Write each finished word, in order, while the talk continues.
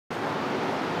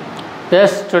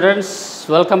Yes, students,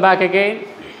 welcome back again.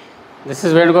 This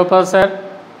is Venugopal sir.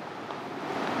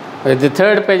 With the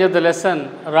third page of the lesson,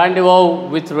 Rendezvous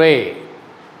with Ray.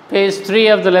 Page 3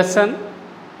 of the lesson,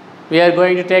 we are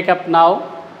going to take up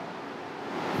now.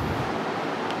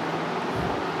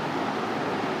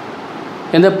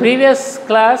 In the previous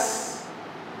class,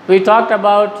 we talked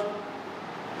about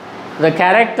the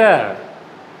character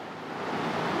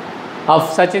of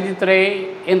Satyajit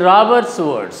Ray in Robert's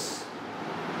words.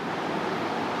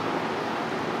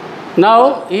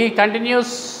 Now he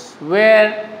continues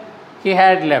where he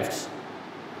had left.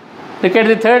 Look at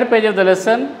the third page of the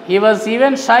lesson. He was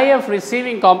even shy of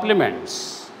receiving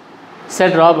compliments,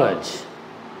 said Robert.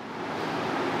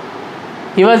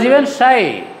 He was even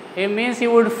shy. It means he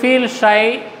would feel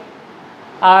shy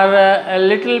or a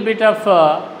little bit of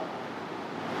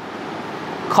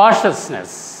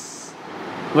cautiousness,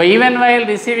 even while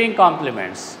receiving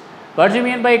compliments. What do you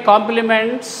mean by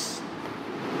compliments?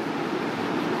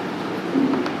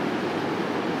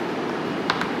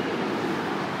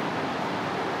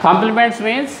 Compliments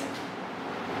means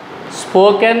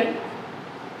spoken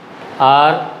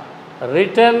or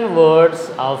written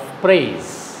words of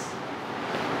praise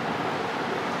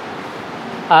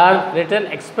or written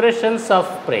expressions of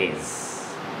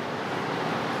praise.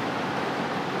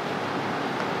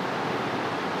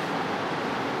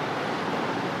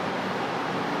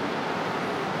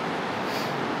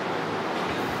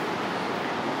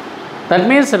 That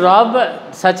means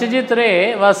Satyajit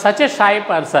Ray was such a shy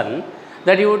person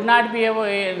that he would not be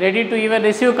ready to even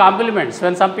receive compliments.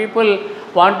 When some people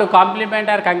want to compliment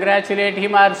or congratulate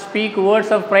him or speak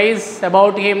words of praise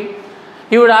about him,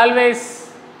 he would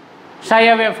always shy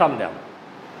away from them.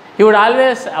 He would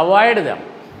always avoid them.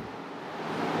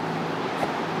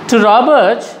 To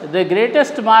Robert, the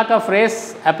greatest mark of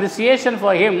Ray's appreciation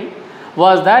for him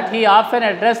was that he often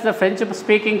addressed the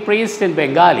French-speaking priest in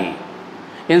Bengali.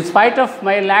 In spite of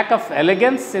my lack of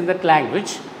elegance in that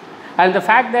language, and the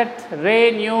fact that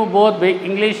Ray knew both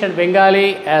English and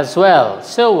Bengali as well,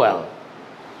 so well.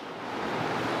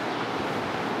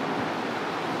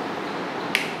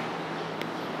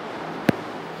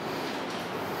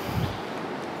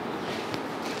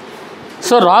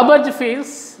 So Robert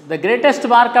feels the greatest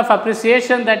mark of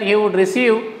appreciation that he would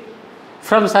receive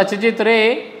from Satyajit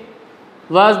Ray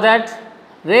was that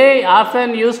Ray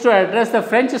often used to address the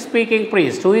French-speaking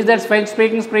priest. Who is that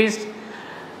French-speaking priest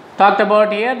talked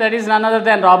about here? That is none other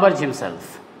than Robert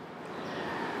himself.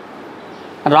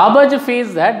 Robert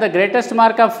feels that the greatest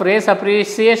mark of Ray's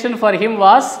appreciation for him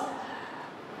was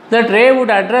that Ray would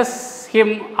address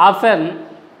him often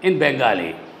in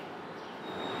Bengali.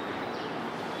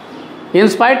 In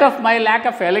spite of my lack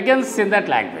of elegance in that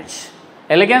language.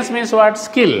 Elegance means what?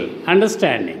 Skill,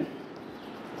 understanding.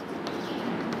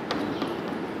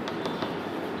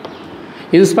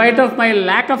 In spite of my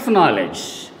lack of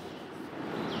knowledge,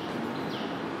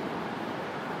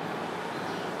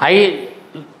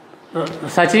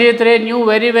 Satyajit Ray knew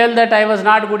very well that I was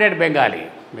not good at Bengali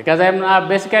because I am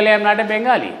not a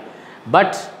Bengali.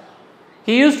 But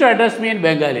he used to address me in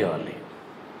Bengali only,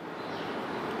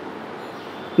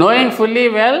 knowing fully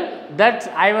well that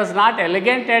I was not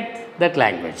elegant at that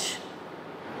language.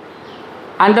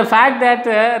 And the fact that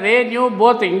Ray knew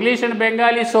both English and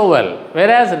Bengali so well,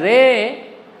 whereas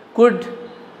Ray could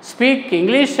speak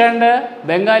English and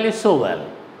Bengali so well.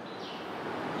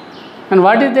 And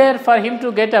what is there for him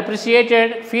to get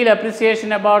appreciated, feel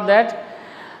appreciation about that?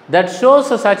 That shows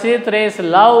Satyajit Ray's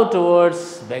love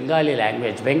towards Bengali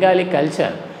language, Bengali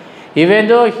culture. Even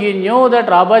though he knew that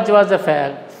Robert was a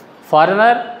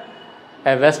foreigner,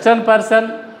 a Western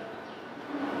person,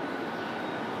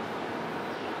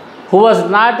 who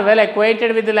was not well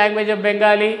acquainted with the language of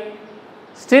Bengali,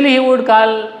 still he would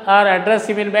call or address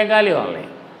him in Bengali only.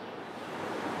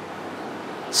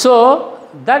 So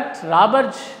that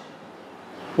Robert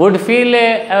would feel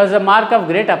as a mark of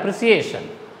great appreciation.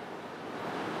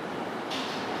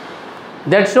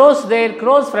 That shows their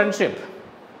close friendship.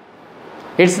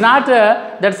 It's not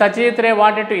that Satyajit Ray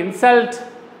wanted to insult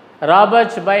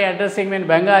Robert by addressing him in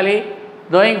Bengali,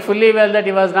 knowing fully well that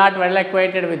he was not well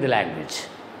acquainted with the language.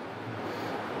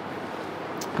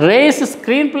 Ray's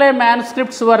screenplay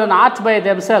manuscripts were an art by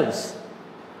themselves,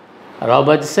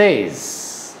 Robert says.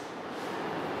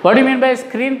 What do you mean by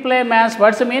screenplay manuscript?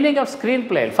 What's the meaning of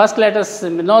screenplay? First, let us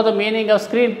know the meaning of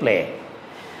screenplay.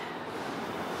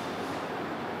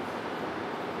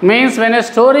 Means when a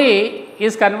story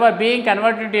is being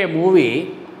converted into a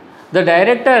movie, the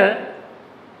director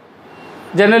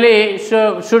generally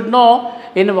should know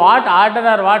in what order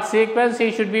or what sequence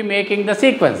he should be making the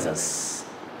sequences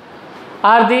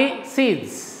or the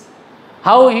scenes.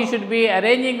 how he should be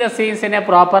arranging the scenes in a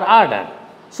proper order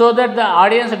so that the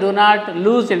audience do not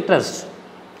lose interest.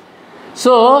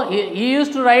 So, he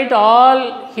used to write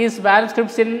all his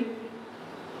manuscripts in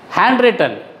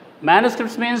handwritten.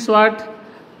 Manuscripts means what?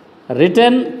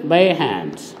 Written by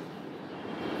hands,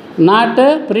 not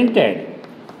printed.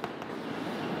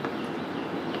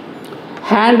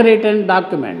 Handwritten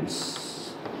documents.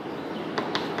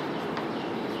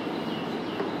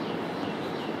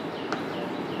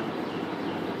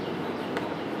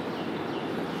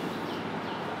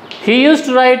 He used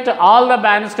to write all the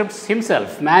manuscripts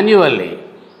himself, manually.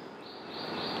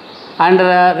 And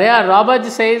Robert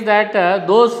says that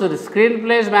those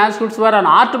screenplays, manuscripts were an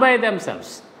art by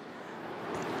themselves.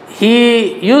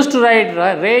 He used to write,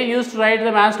 Ray used to write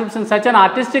the manuscripts in such an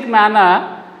artistic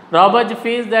manner. Robert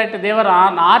feels that they were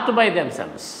an art by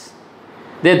themselves.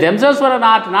 They themselves were an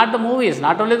art, not the movies.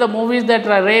 Not only the movies that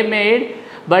Ray made,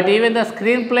 but even the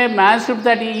screenplay manuscripts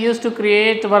that he used to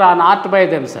create were an art by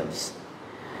themselves.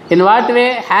 In what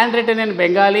way? Handwritten in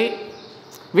Bengali,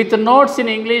 with notes in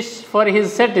English for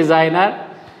his set designer.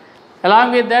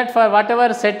 Along with that, for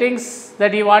whatever settings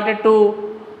that he wanted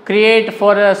to create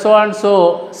for so and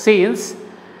so scenes,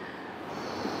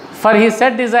 for his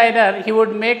set designer, he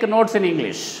would make notes in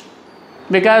English,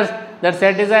 because that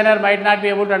set designer might not be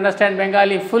able to understand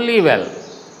Bengali fully well.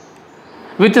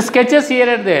 With the sketches here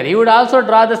and there, he would also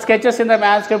draw the sketches in the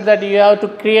manuscript that you have to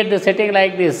create the setting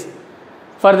like this.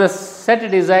 For the set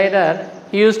designer,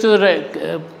 he used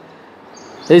to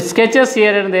sketches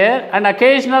here and there, and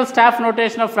occasional staff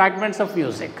notation of fragments of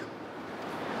music.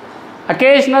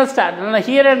 Occasional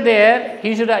here and there,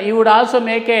 he would also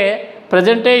make a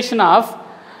presentation of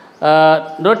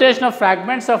notation of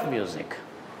fragments of music.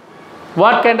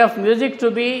 What kind of music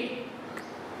to be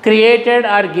created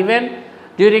or given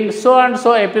during so and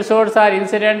so episodes or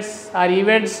incidents or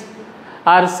events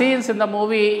or scenes in the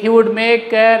movie, he would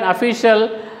make an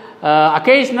official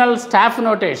occasional staff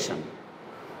notation.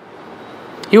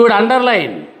 He would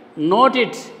underline, note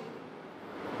it.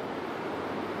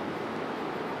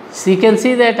 So you can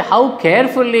see that how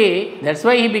carefully, that's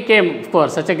why he became, of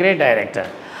course, such a great director.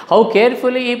 How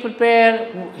carefully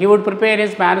he would prepare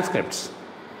his manuscripts.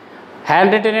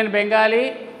 Handwritten in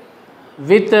Bengali,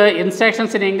 with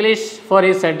instructions in English for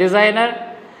his set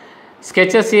designer,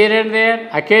 sketches here and there,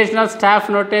 occasional staff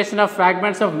notation of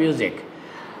fragments of music.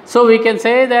 So we can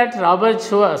say that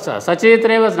Satyajit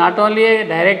Ray was not only a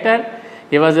director,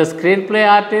 he was a screenplay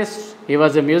artist, he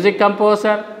was a music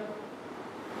composer,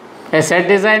 a set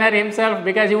designer himself,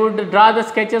 because he would draw the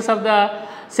sketches of the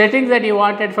settings that he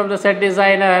wanted from the set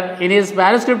designer in his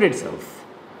manuscript itself.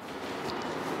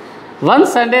 One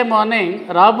Sunday morning,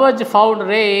 Robert found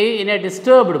Ray in a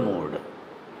disturbed mood.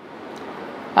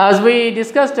 As we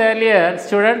discussed earlier,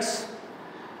 students,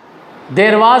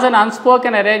 there was an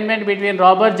unspoken arrangement between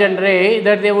Robert and Ray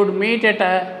that they would meet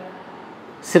at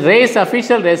Ray's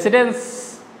official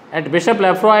residence at Bishop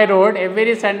Lefroy Road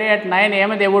every Sunday at 9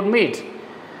 a.m. they would meet.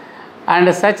 And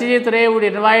Satyajit Ray would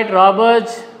invite Robert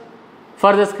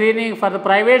for the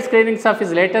private screenings of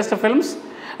his latest films,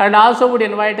 and also would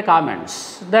invite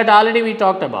comments that already we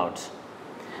talked about.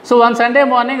 So one Sunday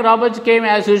morning, Robert came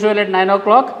as usual at 9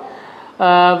 o'clock.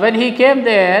 When he came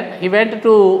there, he went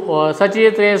to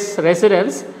Satyajit Ray's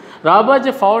residence.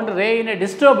 Robert found Ray in a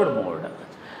disturbed mood.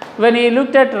 When he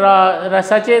looked at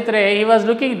Satyajit Ray, he was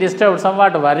looking disturbed,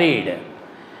 somewhat worried.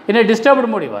 In a disturbed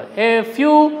mood he was. A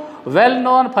few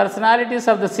well-known personalities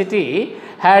of the city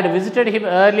had visited him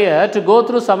earlier to go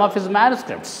through some of his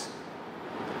manuscripts.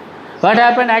 What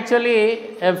happened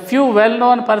actually, a few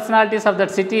well-known personalities of that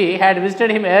city had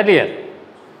visited him earlier,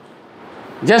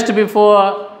 just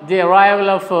before the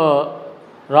arrival of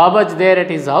Robert there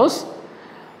at his house.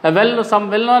 Some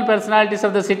well-known personalities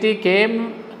of the city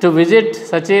came to visit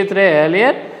Satyajit Ray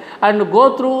earlier and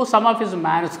go through some of his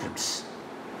manuscripts.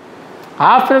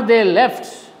 After they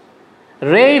left,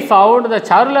 Ray found the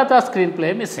Charulata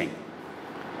screenplay missing.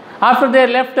 After they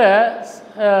left,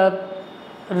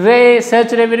 Ray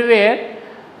searched everywhere,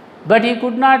 but he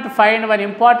could not find one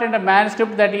important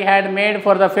manuscript that he had made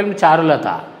for the film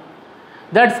Charulata.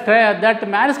 That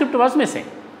manuscript was missing.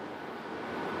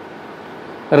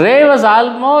 Ray was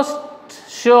almost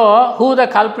sure who the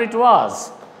culprit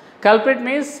was. Culprit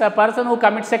means a person who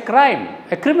commits a crime,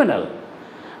 a criminal.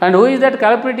 And who is that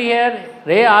culprit here?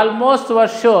 Ray almost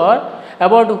was sure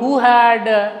about who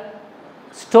had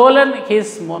stolen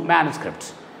his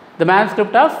manuscript, the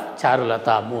manuscript of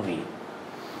Charulata movie.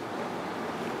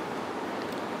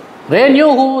 Ray knew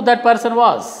who that person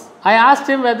was. I asked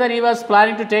him whether he was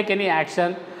planning to take any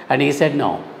action, and he said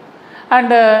no. And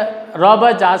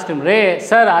Robert asked him, Ray,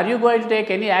 sir, are you going to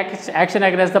take any action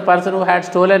against the person who had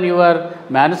stolen your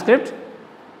manuscript?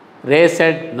 Ray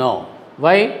said, no.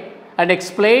 Why? And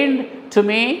explained to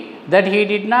me that he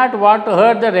did not want to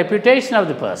hurt the reputation of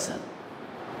the person.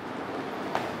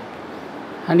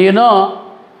 And you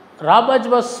know, Robert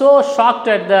was so shocked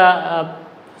at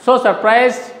so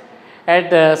surprised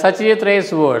at Satyajit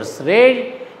Ray's words.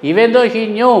 Ray, even though he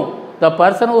knew the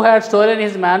person who had stolen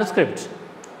his manuscript,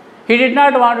 he did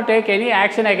not want to take any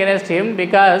action against him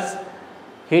because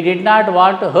he did not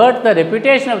want to hurt the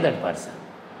reputation of that person.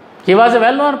 He was a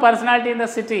well-known personality in the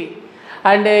city,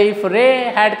 and if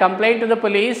Ray had complained to the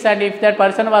police and if that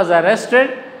person was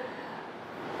arrested,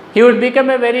 he would become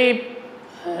a very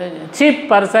cheap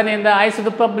person in the eyes of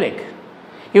the public.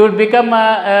 He would become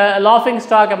a laughing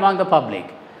stock among the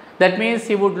public. That means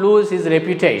he would lose his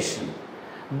reputation.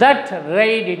 That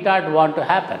Ray did not want to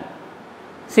happen.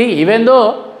 See, even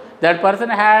though that person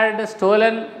had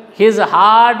stolen his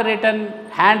handwritten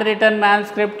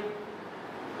manuscript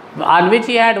on which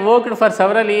he had worked for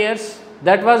several years,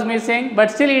 that was missing, but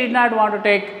still he did not want to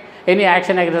take any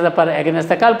action against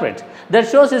the culprit. That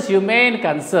shows his humane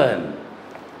concern.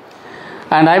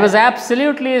 And I was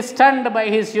absolutely stunned by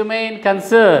his humane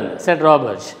concern, said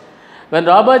Robert. When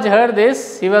Robert heard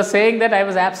this, he was saying that I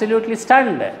was absolutely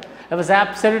stunned. I was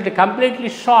absolutely, completely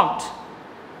shocked.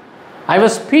 I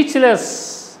was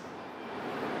speechless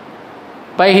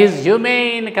by his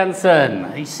humane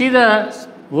concern. You see the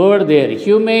word there,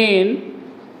 humane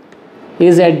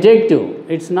is adjective.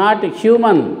 It's not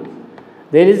human.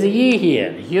 There is E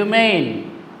here.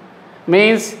 Humane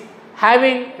means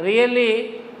having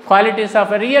really qualities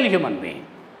of a real human being.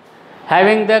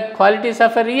 Having the qualities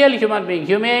of a real human being.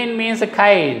 Humane means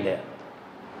kind,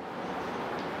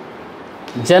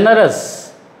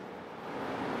 generous,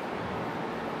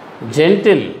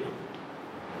 gentle.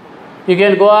 You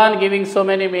can go on giving so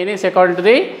many meanings according to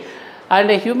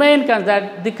the humane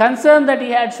concern, the concern that he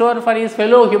had shown for his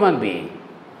fellow human being,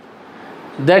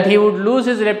 that he would lose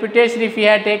his reputation if he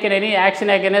had taken any action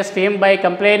against him by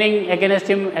complaining against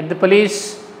him at the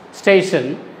police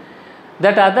station,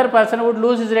 that other person would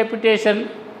lose his reputation.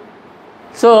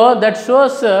 So that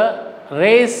shows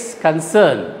Ray's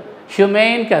concern,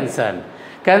 humane concern,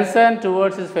 concern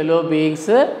towards his fellow beings'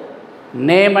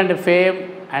 name and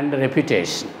fame and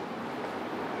reputation.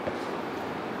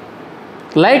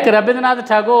 Like Rabindranath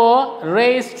Tagore,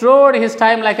 Ray strode his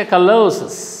time like a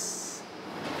colossus.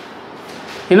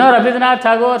 You know Rabindranath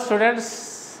Tagore,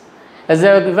 students, he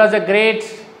was a great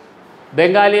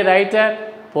Bengali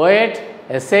writer, poet,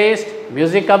 essayist,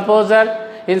 music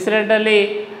composer.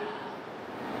 Incidentally,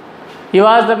 he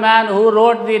was the man who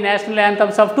wrote the national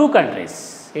anthems of two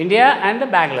countries, India and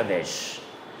Bangladesh.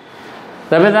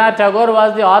 Rabindranath Tagore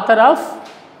was the author of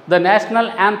the national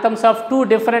anthems of two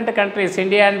different countries,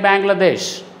 India and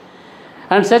Bangladesh.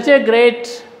 And with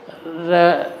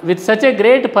such a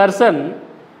great person,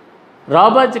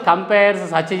 Robert compares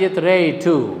Satyajit Ray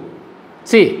to.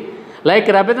 See, like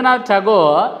Rabindranath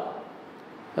Tagore,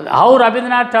 how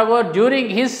Rabindranath Tagore during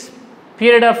his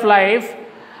period of life,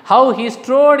 how he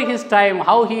strode his time,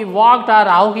 how he walked or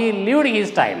how he lived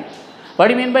his time. What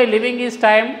do you mean by living his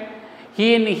time?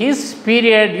 He in his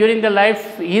period, during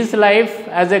his life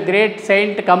as a great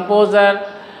saint, composer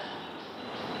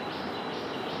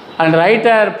and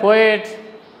writer, poet,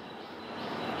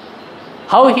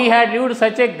 how he had lived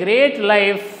such a great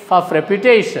life of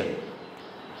reputation,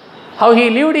 how he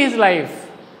lived his life.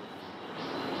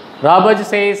 Robert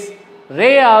says,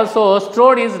 Ray also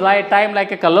strode his time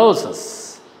like a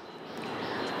colossus.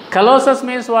 Colossus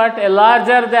means what? A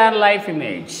larger than life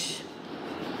image.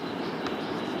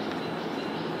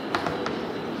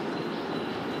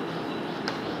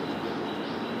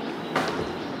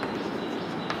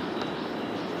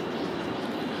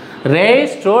 Ray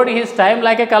strode his time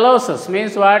like a colossus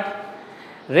means what?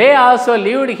 Ray also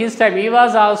lived his time. He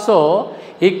was also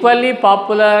equally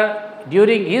popular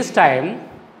during his time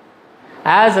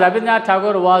as Rabindranath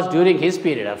Tagore was during his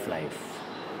period of life.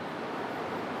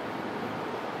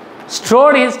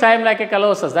 Strode his time like a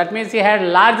colossus. That means he had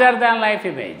larger than life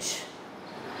image.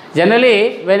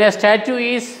 Generally, when a statue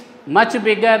is much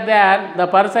bigger than the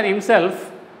person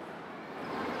himself,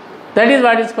 that is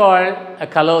what is called a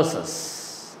colossus.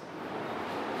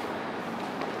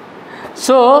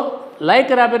 So, like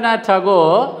Rabindranath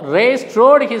Tagore, Ray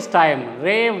strode his time.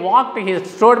 Ray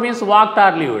strode means walked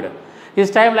or lived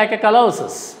his time like a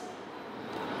colossus.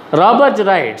 Robert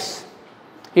writes,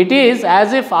 it is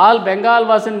as if all Bengal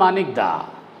was in Manikda.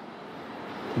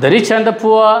 The rich and the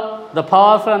poor, the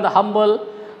powerful and the humble,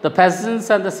 the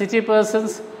peasants and the city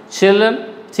persons,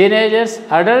 children, teenagers,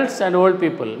 adults and old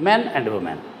people, men and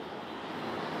women.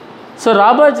 So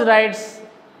Roberts writes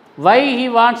why he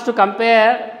wants to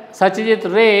compare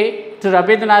Satyajit Ray to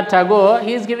Rabindranath Tagore.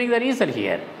 He is giving the reason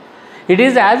here. It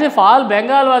is as if all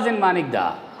Bengal was in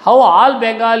Manikda. How all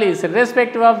Bengalis,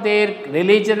 irrespective of their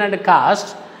religion and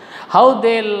caste, how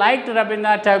they liked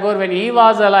Rabindranath Tagore when he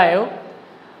was alive,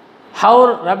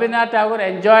 how Rabindranath Tagore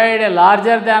enjoyed a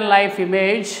larger than life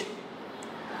image.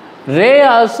 Ray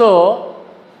also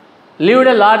lived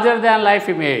a larger than life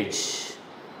image,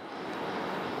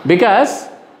 because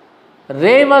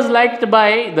Ray was liked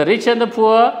by the rich and the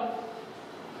poor,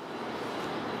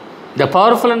 the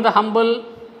powerful and the humble,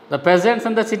 the peasants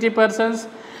and the city persons,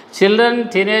 children,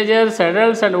 teenagers,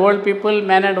 adults and old people,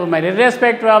 men and women,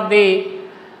 irrespective of the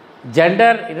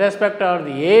gender, irrespective of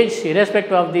the age,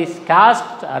 irrespective of the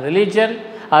caste or religion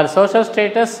or social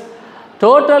status.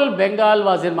 Total Bengal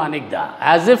was in Manikda,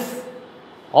 as if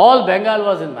all Bengal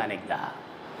was in Manikda.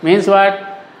 Means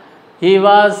what? He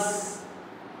was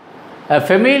a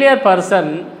familiar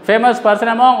person, famous person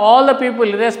among all the people,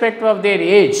 irrespective of their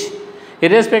age,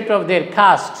 irrespective of their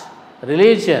caste,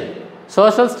 religion,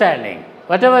 social standing,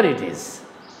 whatever it is.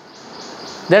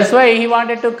 That's why he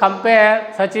wanted to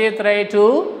compare Satyajit Ray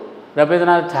to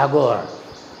Rabindranath Tagore.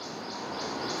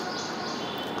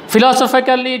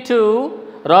 Philosophically too,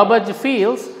 Robert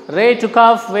feels Ray took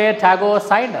off where Tagore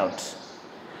signed out.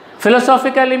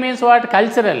 Philosophically means what?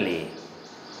 Culturally.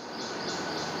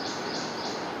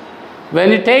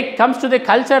 When it comes to the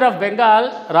culture of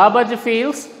Bengal, Robert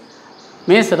feels,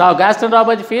 means Gaston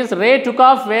Robert feels Ray took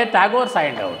off where Tagore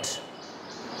signed out.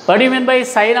 What do you mean by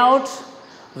sign out?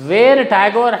 Where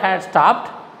Tagore had stopped,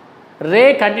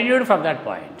 Ray continued from that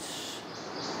point.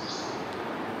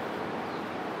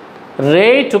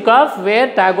 Ray took off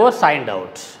where Tagore signed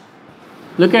out.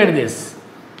 Look at this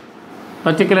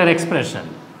particular expression.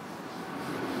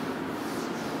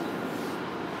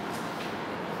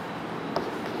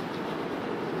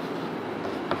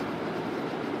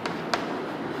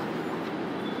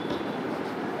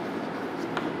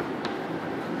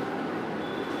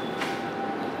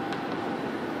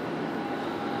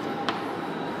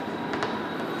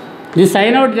 The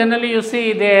sign out generally you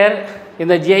see there in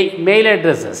the mail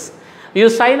addresses. You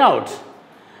sign out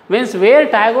means where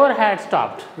Tagore had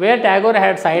stopped, where Tagore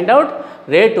had signed out,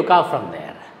 Ray took off from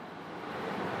there.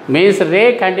 Means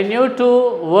Ray continued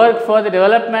to work for the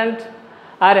development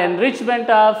or enrichment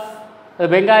of the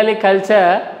Bengali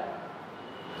culture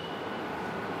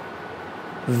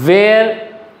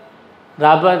where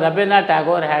Rabindranath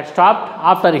Tagore had stopped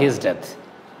after his death.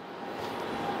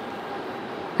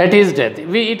 At his death.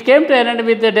 It came to an end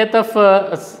with the death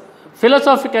of,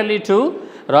 philosophically too,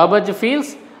 Robert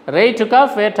feels Ray took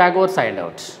off where Tagore signed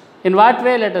out. In what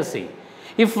way? Let us see.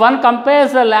 If one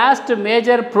compares the last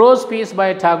major prose piece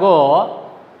by Tagore,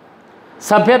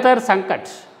 Sabhyatar Sankat,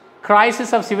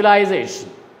 Crisis of Civilization,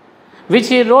 which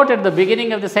he wrote at the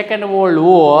beginning of the Second World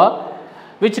War,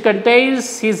 which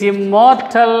contains his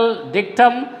immortal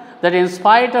dictum that in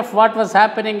spite of what was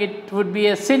happening, it would be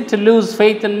a sin to lose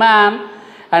faith in man,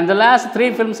 and the last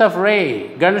three films of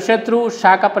Ray, Ganeshatru,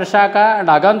 Shaka Prashaka and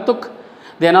Agantuk,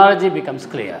 the analogy becomes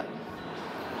clear.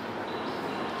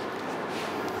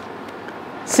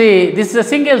 See, this is a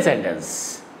single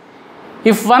sentence.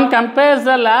 If one compares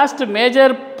the last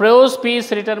major prose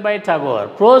piece written by Tagore,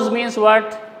 prose means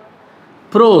what?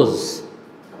 Prose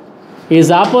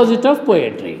is opposite of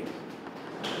poetry.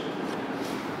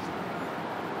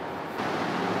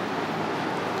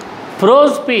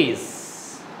 Prose piece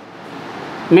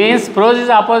means prose is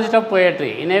opposite of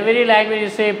poetry. In every language you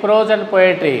say prose and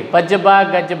poetry,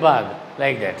 Pajjabag, Gajjabag,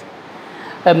 like that.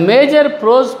 A major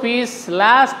prose piece,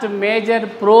 last major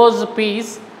prose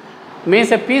piece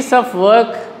means a piece of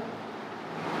work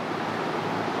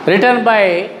written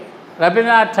by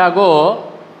Rabindranath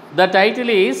Tagore. The title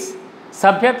is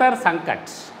Sabhyatar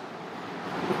Sankat.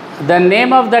 The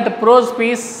name of that prose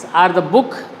piece or the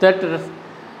book that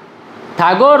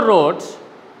Tagore wrote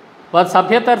was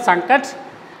Sabhyatar Sankat.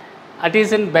 It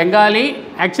is in Bengali.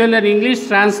 Actually, an English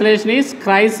translation is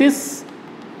Crisis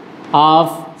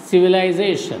of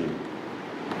Civilization.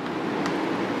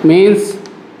 Means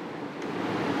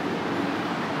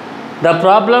the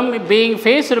problem being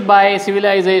faced by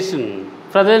civilization,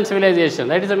 present civilization.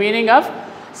 That is the meaning of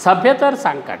Sabhyatar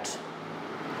Sankat.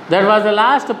 That was the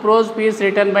last prose piece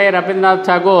written by Rabindranath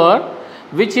Tagore,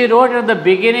 which he wrote at the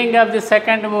beginning of the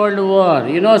Second World War.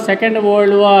 You know, Second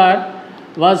World War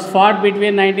was fought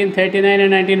between 1939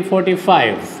 and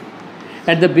 1945.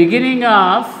 At the beginning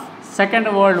of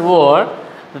Second World War,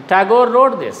 Tagore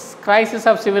wrote this, Crisis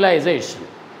of Civilization,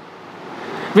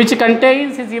 which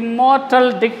contains his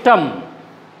immortal dictum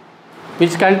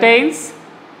which contains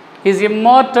his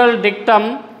immortal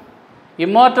dictum.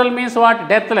 Immortal means what?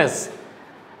 Deathless.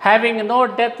 Having no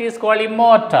death is called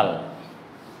immortal.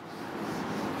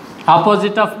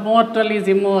 Opposite of mortal is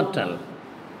immortal.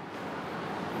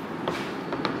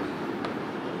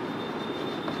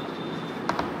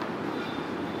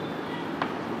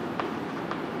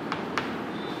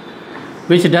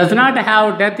 Which does not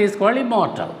have death is called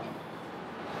immortal.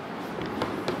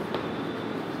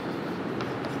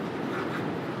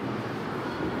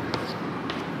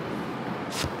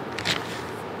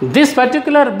 This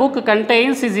particular book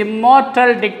contains his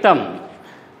immortal dictum.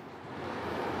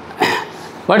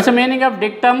 What's the meaning of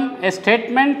dictum? A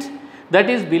statement that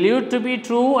is believed to be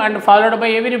true and followed by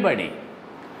everybody.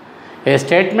 A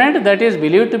statement that is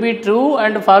believed to be true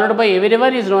and followed by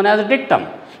everyone is known as dictum.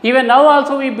 Even now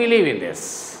also we believe in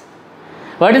this.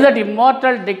 What is that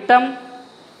immortal dictum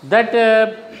that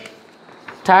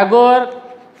Tagore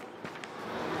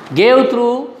gave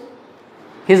through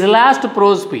his last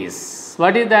prose piece?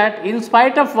 What is that? In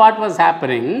spite of what was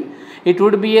happening, it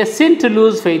would be a sin to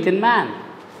lose faith in man.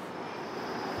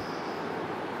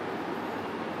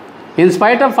 In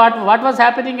spite of what was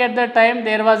happening at that time,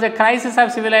 there was a crisis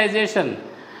of civilization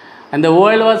and the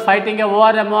world was fighting a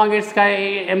war among its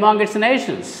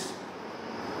nations.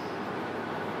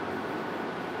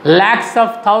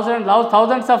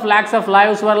 Thousands of lakhs of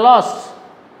lives were lost.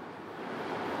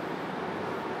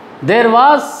 There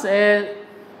was a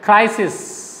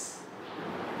crisis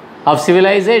of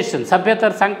civilization,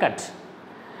 Sabhyatar Sankat.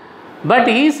 But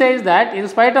he says that in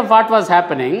spite of what was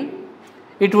happening,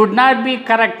 it would not be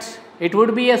correct. It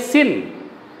would be a sin.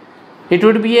 It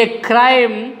would be a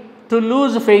crime to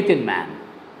lose faith in man.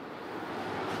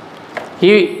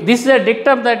 This is a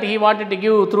dictum that he wanted to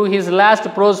give through his last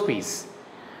prose piece.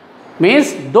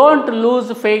 Means don't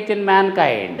lose faith in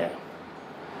mankind.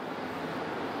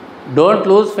 Don't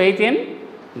lose faith in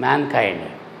mankind.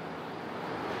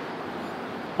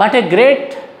 What a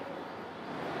great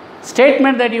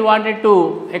statement that he wanted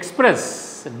to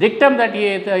express, dictum that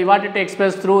he wanted to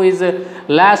express through his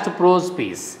last prose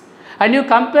piece. And you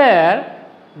compare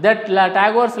that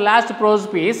Tagore's last prose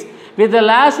piece with the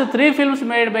last three films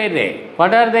made by Ray.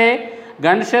 What are they?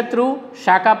 Ganshatru,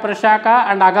 Shaka Prashaka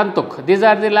and Agantuk. These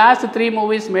are the last three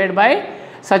movies made by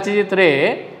Satyajit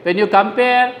Ray. When you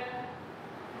compare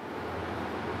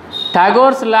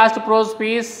Tagore's last prose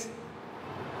piece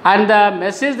and the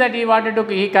message that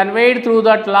he conveyed through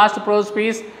that last prose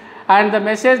piece and the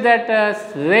message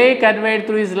that Ray conveyed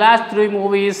through his last three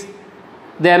movies,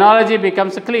 the analogy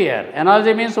becomes clear.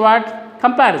 Analogy means what?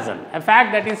 Comparison, a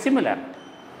fact that is similar.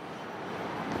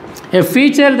 A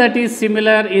feature that is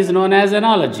similar is known as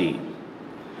analogy,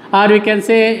 or we can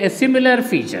say a similar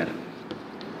feature.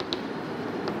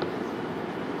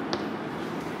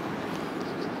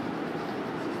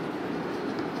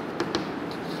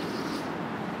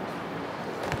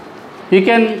 You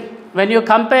can, when you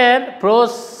compare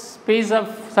prose piece of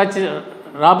such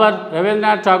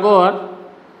Rabindranath Tagore,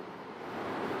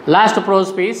 last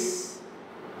prose piece,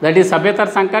 that is Sabhyatar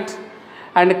Sankat,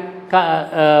 and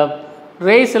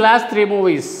Ray's last three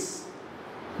movies,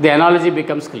 the analogy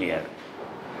becomes clear.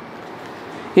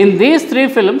 In these three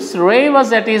films, Ray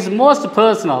was at his most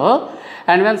personal,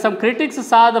 and when some critics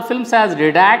saw the films as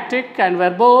didactic and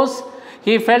verbose,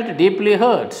 he felt deeply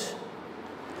hurt.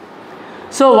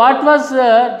 So what was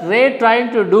Ray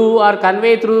trying to do or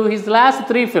convey through his last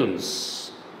three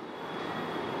films?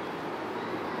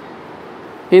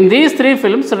 In these three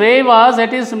films, Ray was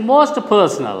at his most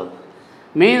personal.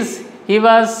 Means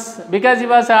because he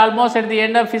was almost at the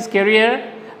end of his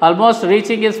career, almost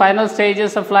reaching his final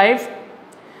stages of life,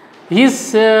 he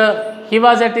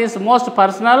was at his most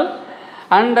personal,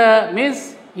 and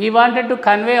means he wanted to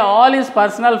convey all his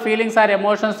personal feelings or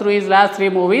emotions through his last three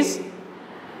movies.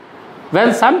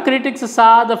 When some critics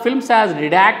saw the films as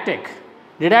didactic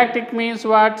means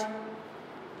what?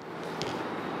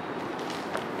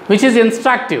 Which is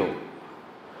instructive,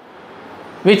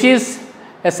 which is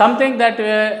something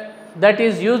that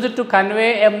is used to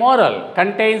convey a moral,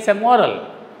 contains a moral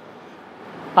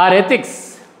or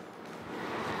ethics.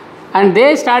 And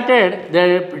they started,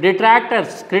 the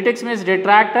detractors, critics means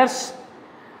detractors,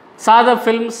 saw the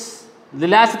films, the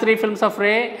last three films of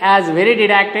Ray as very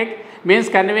didactic, means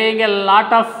conveying a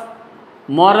lot of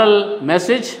moral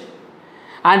message,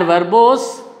 and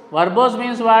verbose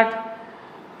means what?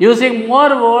 Using more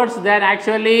words than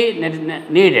actually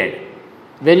needed.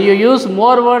 When you use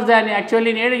more words than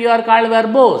actually needed, you are called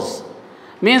verbose,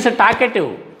 means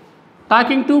talkative,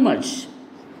 talking too much.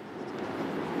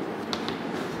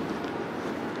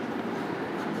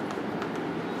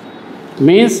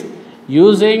 Means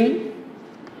using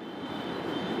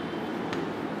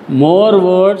more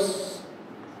words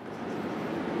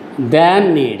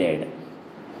than needed.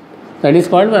 That is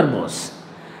called verbose.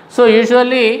 So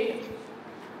usually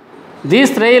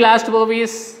these three last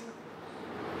movies,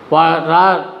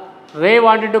 Ray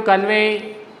wanted to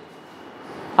convey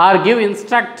or give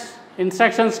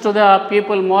instructions to the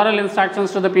people, moral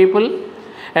instructions to the people.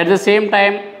 At the same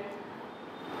time,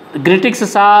 critics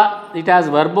saw it as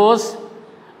verbose.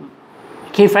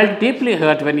 He felt deeply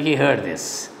hurt when he heard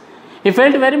this. He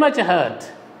felt very much hurt.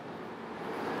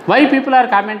 Why people are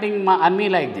commenting on me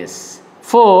like this?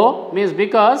 Means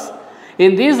because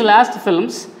in these last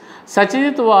films,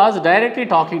 Satyajit was directly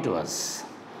talking to us.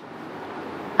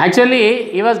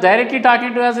 Actually, he was directly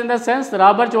talking to us in the sense,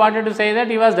 Robert wanted to say that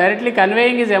he was directly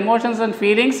conveying his emotions and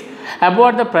feelings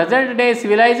about the present day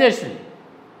civilization,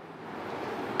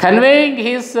 conveying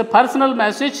his personal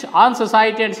message on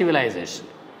society and civilization.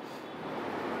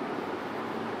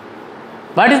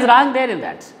 What is wrong there in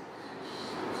that?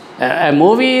 A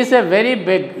movie is a very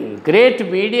big, great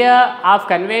media of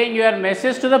conveying your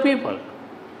message to the people.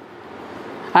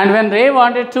 And when Ray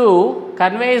wanted to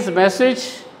convey his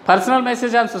message, personal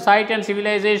message on society and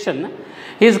civilization,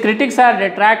 his critics or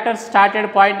detractors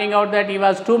started pointing out that he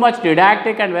was too much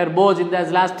didactic and verbose in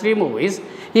those last three movies.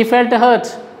 He felt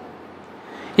hurt.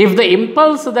 If the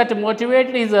impulse that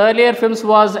motivated his earlier films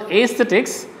was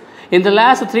aesthetics, in the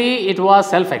last three it was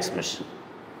self-expression.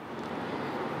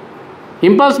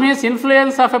 Impulse means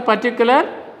influence of a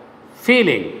particular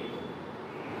feeling.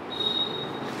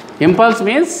 Impulse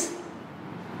means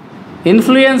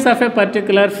influence of a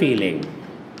particular feeling.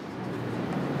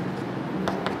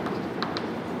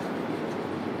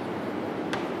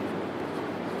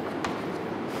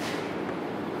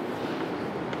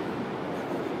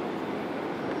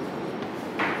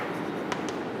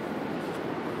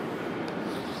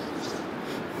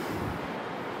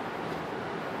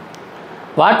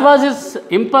 What was his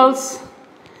impulse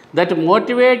that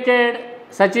motivated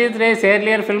Satyajit Ray's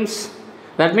earlier films?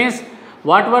 That means,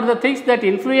 what were the things that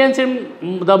influenced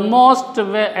him the most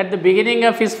at the beginning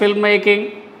of his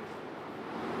filmmaking?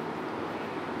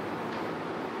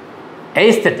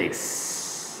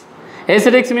 Aesthetics.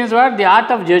 Aesthetics means what? The art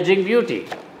of judging beauty.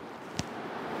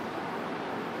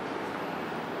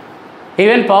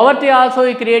 Even poverty also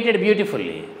he created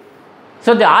beautifully.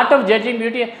 So the art of judging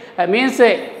beauty means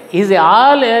his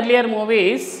all earlier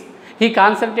movies, he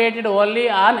concentrated only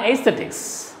on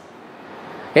aesthetics.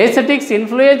 Aesthetics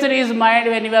influenced his mind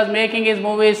when he was making his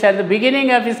movies at the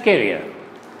beginning of his career.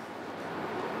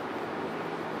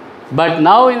 But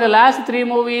now in the last three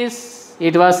movies,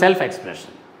 it was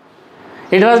self-expression.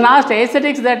 It was not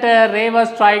aesthetics that Ray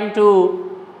was trying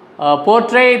to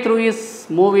portray through his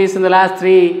movies in the last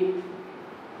three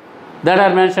that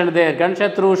are mentioned there,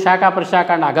 Ganshatru, Shaka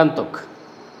Prashaka and Agantuk.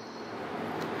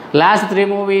 Last three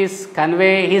movies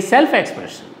convey his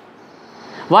self-expression.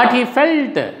 What he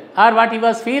felt or what he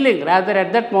was feeling rather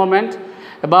at that moment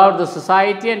about the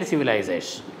society and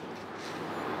civilization.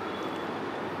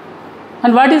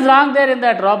 And what is wrong there in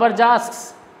that? Robert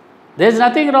asks. There is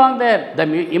nothing wrong there. The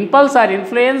impulse or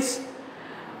influence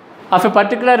of a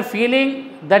particular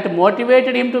feeling that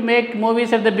motivated him to make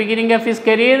movies at the beginning of his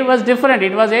career was different.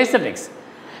 It was aesthetics.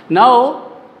 Now,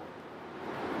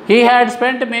 he had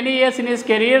spent many years in his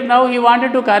career. Now, he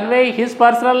wanted to convey his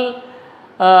personal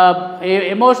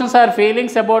emotions or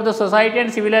feelings about the society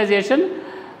and civilization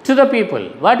to the people.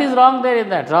 What is wrong there in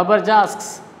that? Robert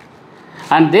asks.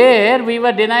 And there we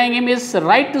were denying him his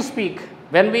right to speak.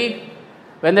 When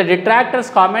the detractors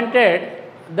commented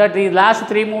that the last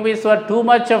three movies were too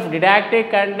much of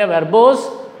didactic and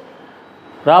verbose,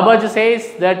 Robert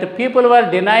says that people were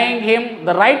denying him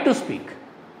the right to speak.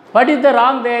 What is the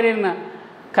wrong there in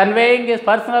conveying his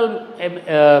personal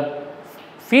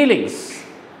feelings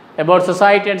about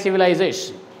society and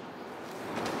civilization?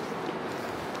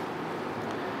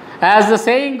 As the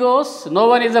saying goes, no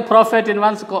one is a prophet in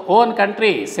one's own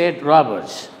country, said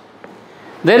Robert.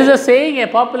 There is a saying, a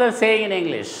popular saying in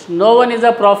English, no one is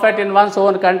a prophet in one's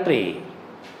own country.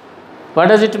 What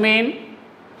does it mean?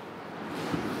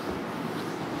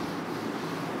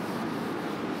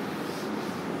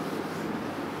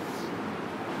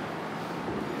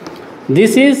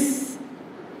 This is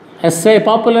a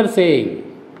popular saying.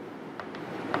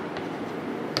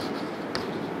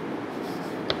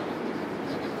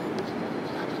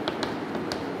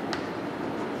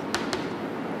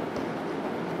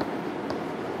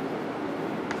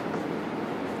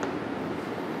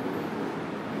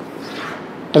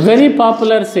 A very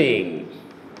popular saying.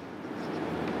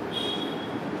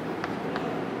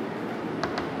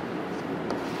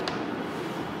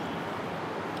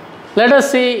 Let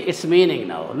us see its meaning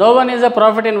now. No one is a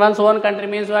prophet in one's own country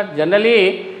means what?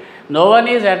 Generally, no one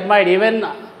is admired, even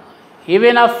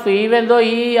though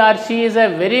he or she is a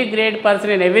very great person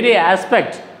in every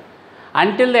aspect,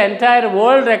 until the entire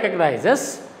world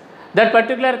recognizes that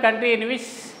particular country in which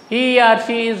he or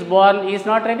she is born is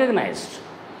not recognized.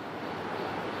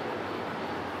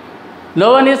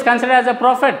 No one is considered as a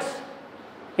prophet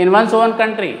in one's own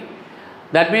country.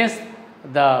 That means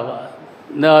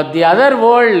the other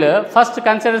world first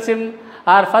considers him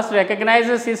or first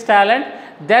recognizes his talent,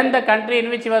 then the country in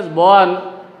which he was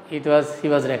born, he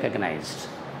was recognized.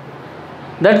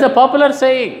 That's the popular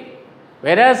saying.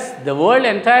 Whereas the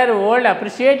entire world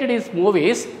appreciated his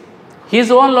movies, his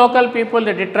own local people,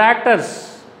 the detractors,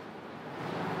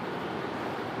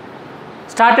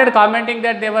 started commenting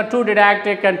that they were too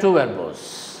didactic and too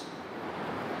verbose.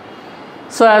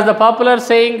 So as the popular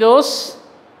saying goes,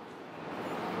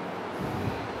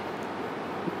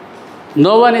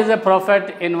 no one is a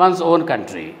prophet in one's own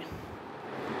country.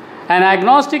 An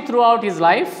agnostic throughout his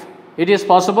life, it is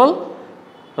possible,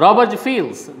 Robert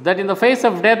feels that in the face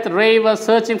of death, Ray was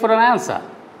searching for an answer.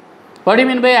 What do you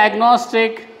mean by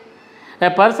agnostic? A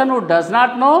person who does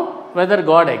not know whether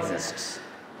God exists.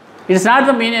 It is not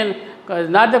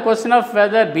the question of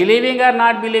whether believing or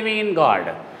not believing in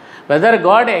God. Whether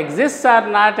God exists or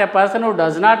not, a person who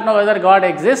does not know whether God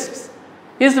exists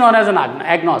is known as an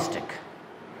agnostic.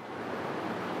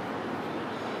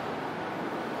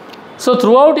 So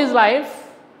throughout his life,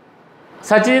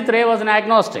 Satyajit Ray was an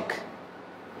agnostic.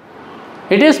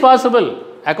 It is possible,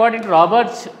 according to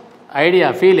Robert's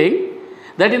feeling,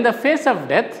 that in the face of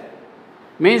death,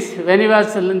 means when he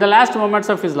was in the last moments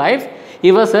of his life,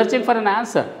 he was searching for an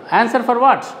answer. Answer for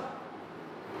what?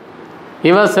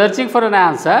 He was searching for an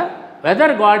answer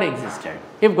whether God existed.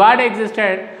 If God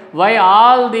existed, why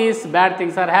all these bad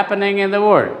things are happening in the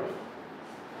world?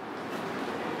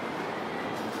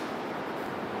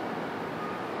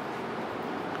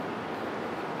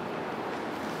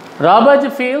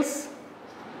 Robert feels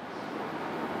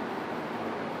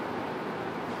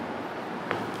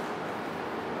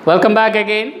welcome back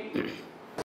again.